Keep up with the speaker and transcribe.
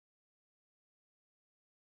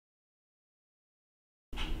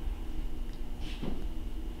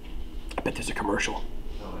I bet there's a commercial.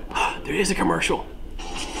 There is a commercial.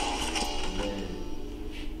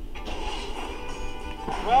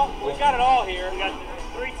 Well, we've got it all here. We got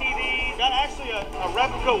 3 TVs. Got actually a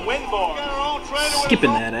replica wind bar. We got our own trailer.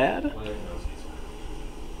 Skipping that ad.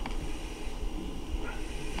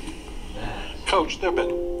 Coach, there have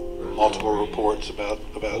been multiple reports about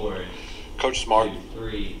Coach Smart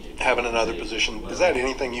having another position. Is that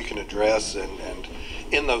anything you can address? And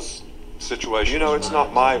in those situations, you know, it's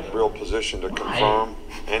not my real position to confirm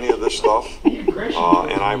any of this stuff,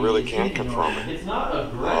 and I really can't confirm it. It's not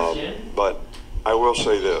aggression. But I will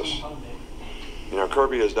say this. You know,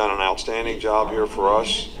 Kirby has done an outstanding job here for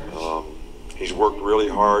us. He's worked really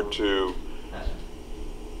hard to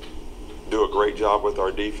do a great job with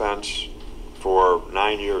our defense for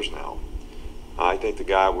 9 years now. I think the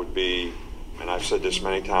guy would be, and I've said this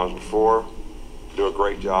many times before, do a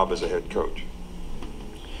great job as a head coach.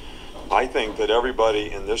 I think that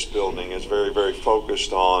everybody in this building is very, very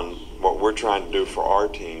focused on what we're trying to do for our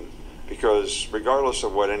team, because regardless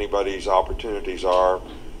of what anybody's opportunities are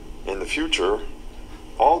in the future,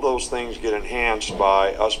 all those things get enhanced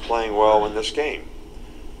by us playing well in this game.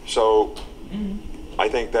 So I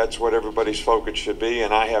think that's what everybody's focus should be,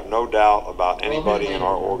 and I have no doubt about anybody in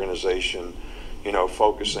our organization, you know,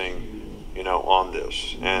 focusing, you know, on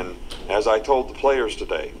this. And as I told the players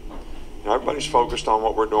today, you know, everybody's focused on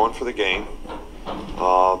what we're doing for the game.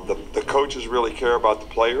 The coaches really care about the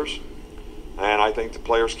players, and I think the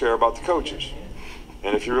players care about the coaches.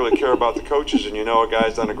 And if you really care about the coaches and you know a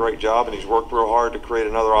guy's done a great job and he's worked real hard to create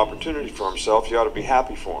another opportunity for himself, you ought to be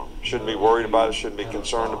happy for him. Shouldn't be worried about it, shouldn't be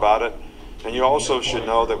concerned about it. And you also should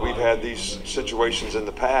know that we've had these situations in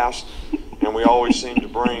the past, and we always seem to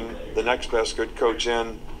bring the next best good coach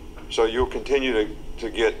in, so you'll continue to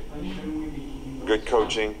get good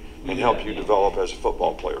coaching and help you develop as a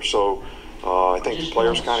football player. So I think the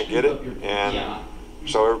players kind of get it, and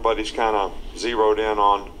so everybody's kind of zeroed in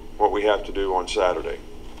on what we have to do on Saturday.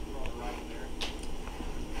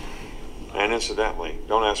 And incidentally,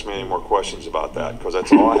 don't ask me any more questions about that, because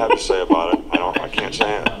that's all I have to say about it. I can't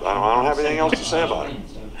say it. I don't have anything else to say about it.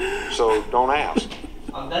 So don't ask.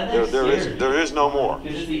 There is no more.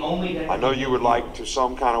 I know you would like to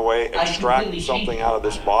some kind of way extract something out of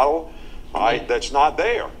this bottle. That's not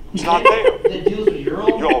there. It's not there.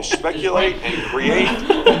 You all speculate and create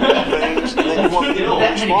things, and then you want people to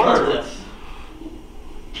respond to it.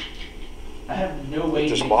 I have no way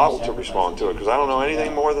Just bottle to respond to it, because I don't know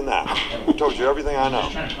anything more than that. I told you everything I know.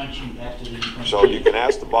 So you can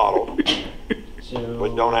ask the bottle,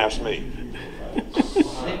 but don't ask me.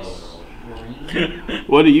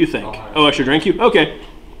 What do you think? Oh, I should drink you? Okay.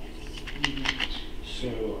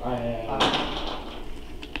 So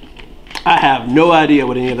I have no idea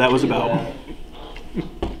what any of that was about.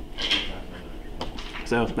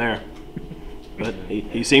 So there. But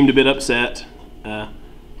he seemed a bit upset.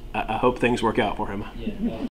 I hope things work out for him.